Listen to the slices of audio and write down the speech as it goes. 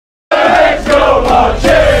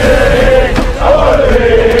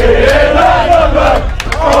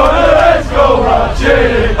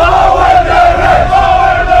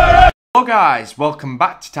guys, welcome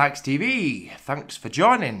back to Tykes TV. Thanks for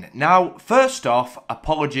joining. Now, first off,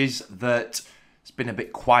 apologies that it's been a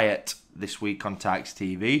bit quiet this week on Tykes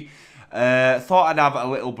TV. Thought I'd have a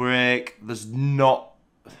little break. There's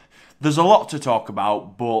a lot to talk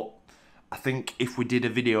about, but I think if we did a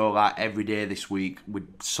video like every day this week,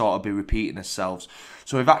 we'd sort of be repeating ourselves.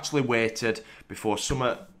 So we've actually waited before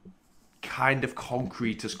something kind of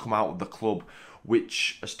concrete has come out of the club,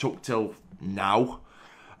 which has took till now.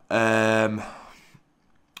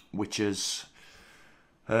 Which is,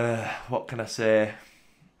 what can I say?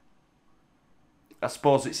 I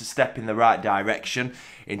suppose it's a step in the right direction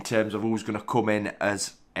in terms of who's going to come in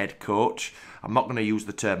as head coach. I'm not going to use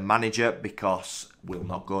the term manager because we'll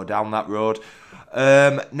not go down that road.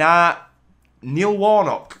 Now, Neil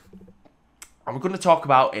Warnock, I'm going to talk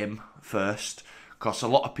about him first because a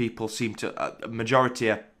lot of people seem to, a majority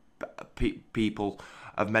of people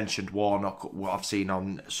have mentioned Warnock, what I've seen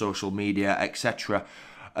on social media, etc.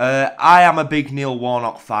 I am a big Neil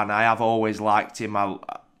Warnock fan. I have always liked him. I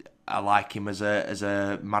like him as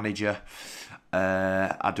a manager.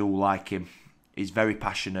 I do like him. He's very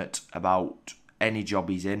passionate about any job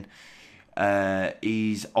he's in.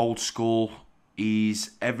 He's old school.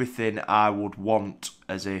 He's everything I would want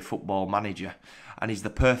as a football manager. And he's the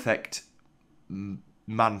perfect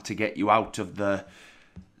man to get you out of the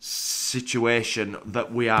situation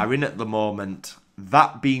that we are in at the moment.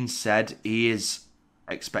 That being said, he is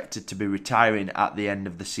expected to be retiring at the end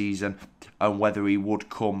of the season, and whether he would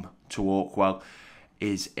come to Oakwell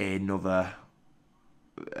is another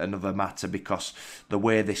matter, because the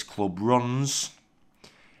way this club runs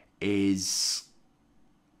is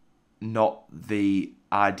not the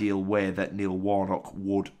ideal way that Neil Warnock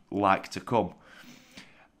would like to come.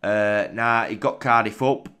 Now, he got Cardiff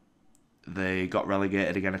up. They got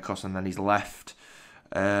relegated again, of course, and then he's left.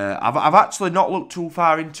 I've actually not looked too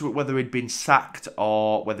far into it, whether he'd been sacked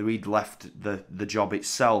or whether he'd left the job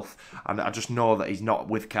itself. And I just know that he's not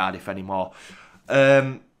with Cardiff anymore.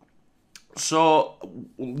 So,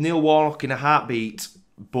 Neil Warnock in a heartbeat,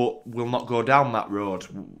 but will not go down that road.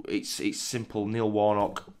 It's simple. Neil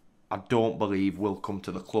Warnock, I don't believe, will come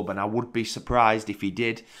to the club, and I would be surprised if he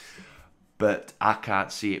did, but I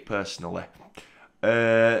can't see it personally.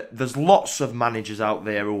 There's lots of managers out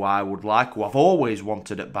there who I would like, who I've always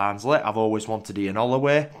wanted at Barnsley. I've always wanted Ian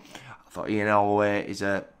Holloway. I thought Ian Holloway is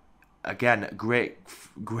a great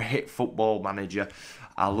football manager.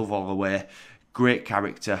 I love Holloway, great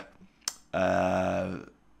character.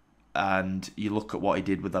 And you look at what he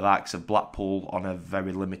did with the likes of Blackpool on a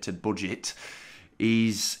very limited budget.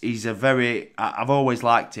 He's a very, I've always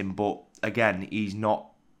liked him, but again, he's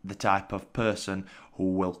not the type of person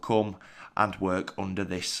who will come and work under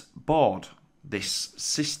this board, this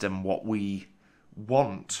system, what we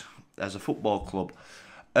want as a football club.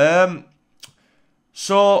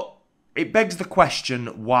 So it begs the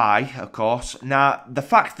question, why, of course. Now, the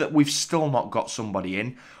fact that we've still not got somebody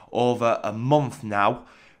in over a month now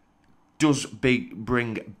does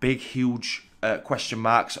bring big, huge question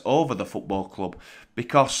marks over the football club,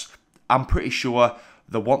 because I'm pretty sure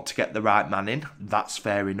they want to get the right man in. That's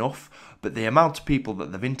fair enough. But the amount of people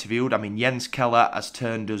that they've interviewed, I mean, Jens Keller has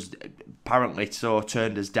turned us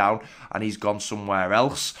down, and he's gone somewhere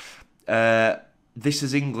else. This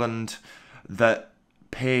is England that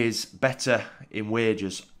pays better in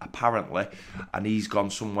wages, apparently, and he's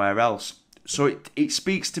gone somewhere else. So it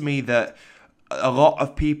speaks to me that a lot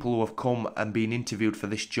of people who have come and been interviewed for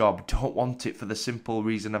this job don't want it for the simple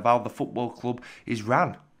reason of how the football club is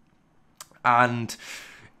ran. And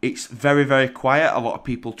it's very, very quiet. A lot of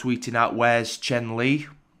people tweeting out, "Where's Chen Li?"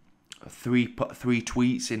 Three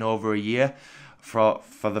tweets in over a year for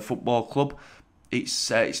the football club.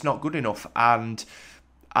 It's not good enough, and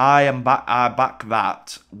I back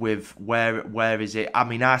that with where is it? I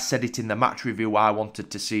mean, I said it in the match review. I wanted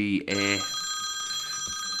to see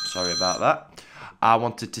sorry about that. I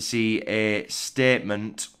wanted to see a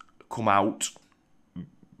statement come out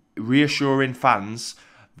reassuring fans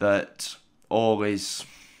that all is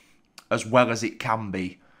as well as it can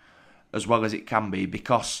be,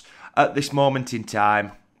 because at this moment in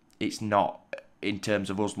time, it's not, in terms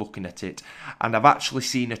of us looking at it. And I've actually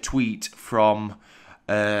seen a tweet from,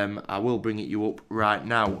 I will bring it you up right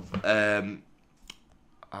now.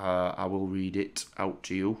 I will read it out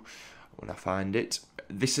to you when I find it.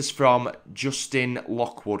 This is from Justin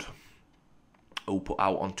Lockwood, who put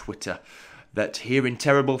out on Twitter that hearing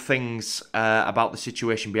terrible things about the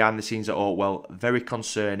situation behind the scenes at Oakwell, very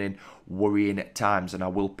concerning, worrying at times, and I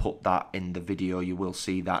will put that in the video. You will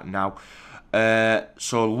see that now.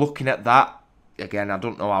 So looking at that, again, I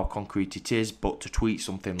don't know how concrete it is, but to tweet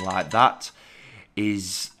something like that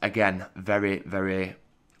is, again, very, very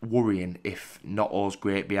worrying, if not always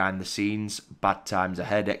great behind the scenes, bad times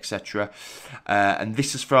ahead, etc. And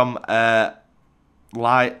this is from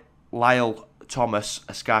Lyle Thomas,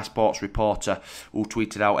 a Sky Sports reporter, who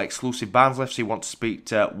tweeted out, exclusive Barnsley FC want to speak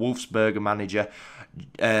to Wolfsberger manager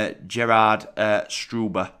Gerhard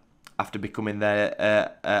Struber after becoming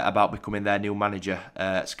about becoming their new manager.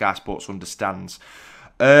 Sky Sports understands.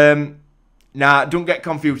 Now, don't get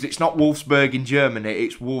confused. It's not Wolfsberg in Germany.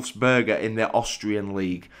 It's Wolfsberger in the Austrian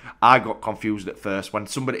league. I got confused at first when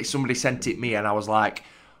somebody sent it me, and I was like,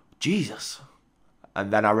 Jesus.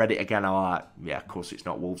 And then I read it again. I was like, yeah, of course it's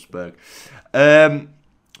not Wolfsberg.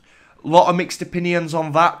 Lot of mixed opinions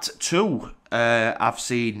on that too. I've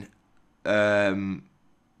seen, they're in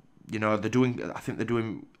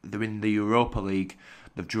the Europa League.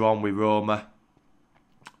 They've drawn with Roma.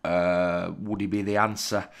 Would he be the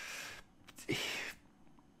answer?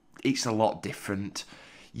 It's a lot different.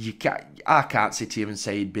 I can't sit here and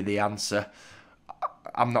say he'd be the answer.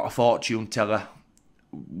 I'm not a fortune teller.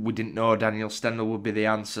 We didn't know Daniel Stendel would be the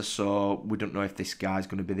answer, so we don't know if this guy's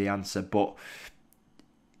going to be the answer. But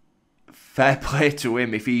fair play to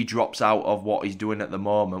him if he drops out of what he's doing at the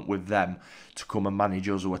moment with them to come and manage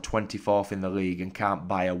us, who are 24th in the league and can't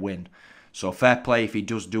buy a win. So fair play if he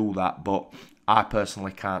does do that, but I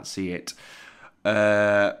personally can't see it.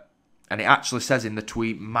 And it actually says in the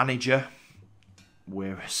tweet, manager,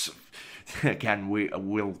 whereas, again,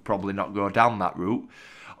 we'll probably not go down that route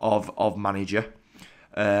of manager.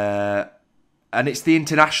 And it's the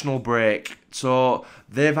international break, so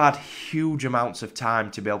they've had huge amounts of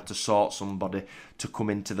time to be able to sort somebody to come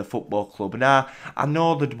into the football club. Now, I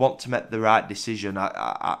know they'd want to make the right decision.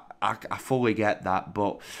 I fully get that,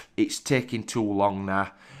 but it's taking too long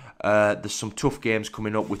now. There's some tough games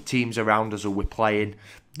coming up with teams around us who we're playing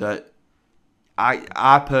that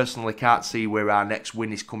I personally can't see where our next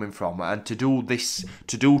win is coming from. And to do Tykes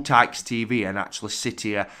TV and actually sit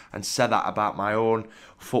here and say that about my own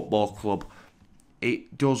football club,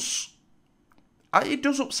 it does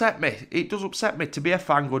upset me. It does upset me to be a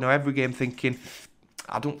fan going to every game thinking,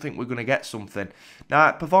 I don't think we're going to get something.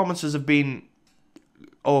 Now, performances have been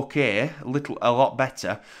okay, a lot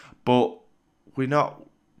better, but we're not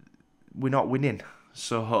winning.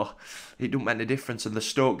 So it don't make any difference, and the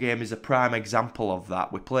Stoke game is a prime example of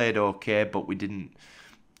that. We played okay, but we didn't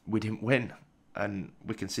win, and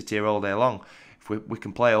we can sit here all day long. If we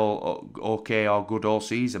can play all okay or good all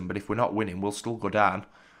season, but if we're not winning, we'll still go down.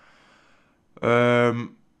 So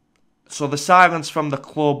the silence from the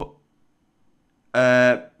club,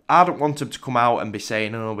 I don't want them to come out and be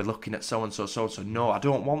saying, "Oh, we're looking at so and so, so and so." No, I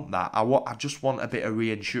don't want that. I just want a bit of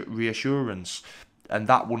reassurance. And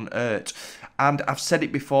that wouldn't hurt. And I've said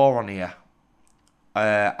it before on here.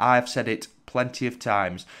 I've said it plenty of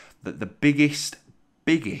times that the biggest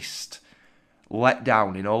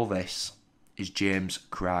letdown in all this is James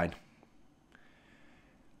Crine.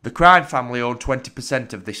 The Crine family own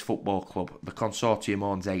 20% of this football club. The consortium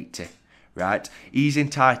owns 80%. Right? He's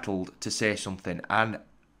entitled to say something. And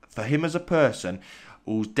for him as a person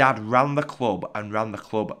whose dad ran the club and ran the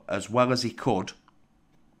club as well as he could,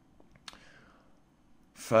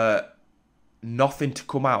 for nothing to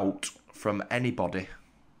come out from anybody,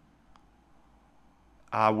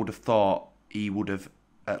 I would have thought he would have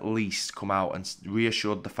at least come out and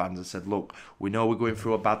reassured the fans and said, look, we know we're going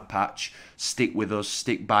through a bad patch, stick with us,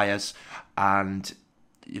 stick by us, and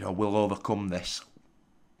we'll overcome this.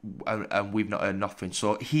 And we've not heard nothing.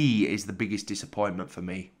 So he is the biggest disappointment for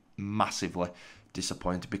me, massively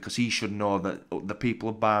disappointed, because he should know that the people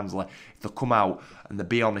of Barnsley, if they come out and they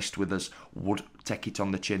be honest with us, would take it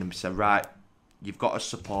on the chin and say, right, you've got us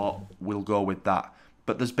support, we'll go with that.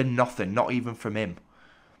 But there's been nothing, not even from him.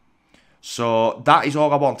 So that is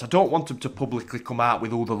all I want. I don't want them to publicly come out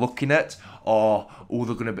with who they're looking at or who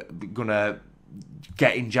they're gonna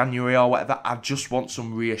get in January or whatever. I just want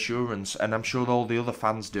some reassurance, and I'm sure all the other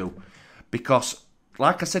fans do, because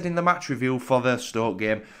like I said in the match review for the Stoke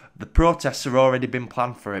game, the protests have already been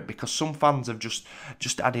planned for it, because some fans have just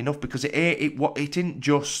had enough, because it isn't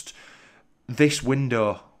just this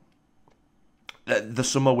window, the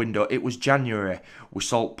summer window. It was January with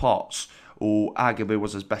Salt Potts, who arguably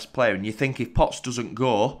was his best player, and you think if Potts doesn't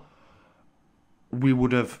go, we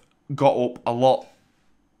would have got up a lot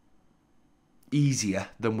easier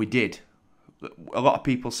than we did. A lot of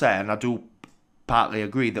people say, and I do partly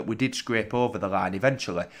agree, that we did scrape over the line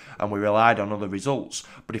eventually and we relied on other results.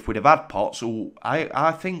 But if we'd have had Potts, who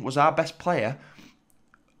I think was our best player,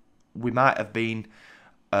 we might have been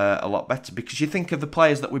a lot better. Because you think of the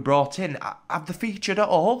players that we brought in, have they featured at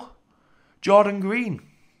all? Jordan Green,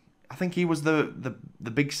 I think he was the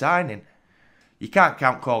big signing. You can't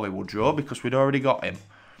count Corley Woodrow because we'd already got him.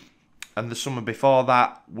 And the summer before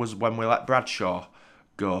that was when we let Bradshaw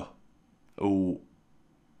go. Who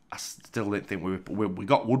I still didn't think we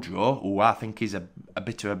got Woodrow, who I think is a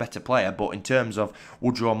bit of a better player. But in terms of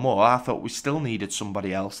Woodrow Moore, I thought we still needed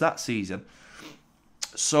somebody else that season.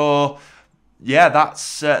 So yeah,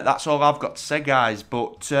 that's all I've got to say, guys.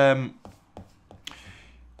 But the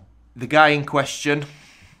guy in question,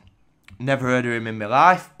 never heard of him in my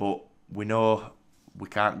life, but we know we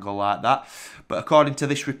can't go like that. But according to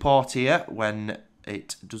this report here, when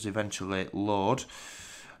it does eventually load,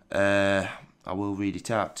 I will read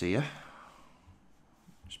it out to you.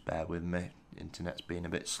 Just bear with me. Internet's been a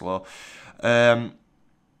bit slow. Come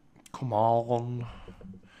on.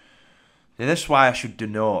 Yeah, this is why I should do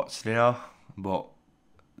notes, you know. But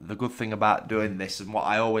the good thing about doing this, and what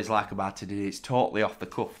I always like about it, is it's totally off the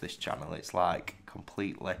cuff, this channel. It's like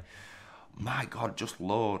completely, my God, just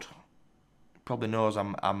load. Probably knows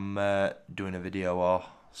I'm doing a video or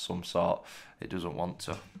some sort. It doesn't want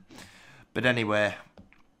to. But anyway,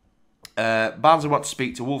 Barnsley want to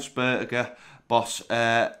speak to Wolfsberger boss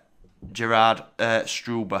Gerhard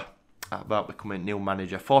Struber about becoming new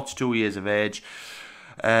manager. 42 years of age.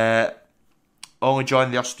 Only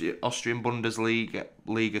joined the Austrian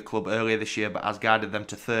Bundesliga club earlier this year, but has guided them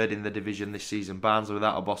to third in the division this season. Barnsley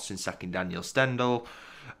without a boss since sacking Daniel Stendel.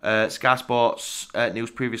 Sky Sports News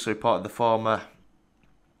previously reported the former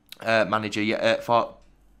manager for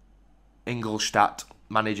Ingolstadt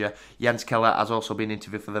manager Jens Keller has also been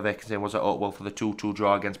interviewed for the vacancy and was at Oakwell for the 2-2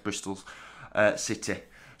 draw against Bristol City.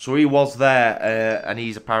 So he was there and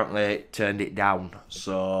he's apparently turned it down.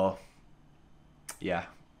 So yeah,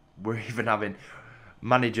 we're even having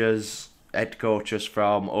managers, head coaches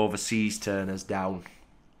from overseas turn us down.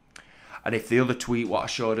 And if the other tweet, what I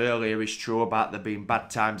showed earlier, is true about there being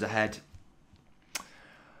bad times ahead,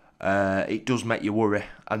 it does make you worry.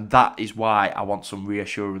 And that is why I want some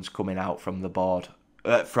reassurance coming out from the board,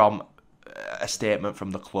 from a statement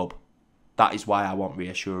from the club. That is why I want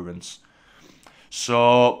reassurance.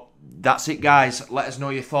 So that's it, guys. Let us know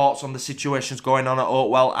your thoughts on the situations going on at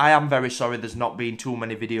Oakwell. I am very sorry there's not been too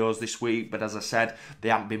many videos this week, but as I said,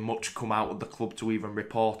 there haven't been much come out of the club to even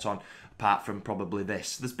report on, apart from probably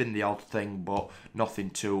this. There's been the odd thing, but nothing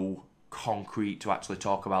too concrete to actually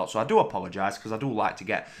talk about. So I do apologise, because I do like to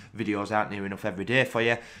get videos out near enough every day for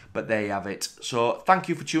you, but there you have it. So thank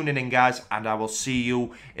you for tuning in, guys, and I will see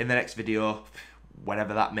you in the next video,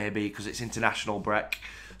 whenever that may be, because it's international break.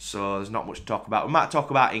 So there's not much to talk about. We might talk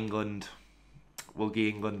about England. We'll give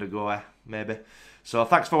England a go, maybe. So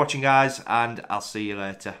thanks for watching, guys, and I'll see you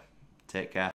later. Take care.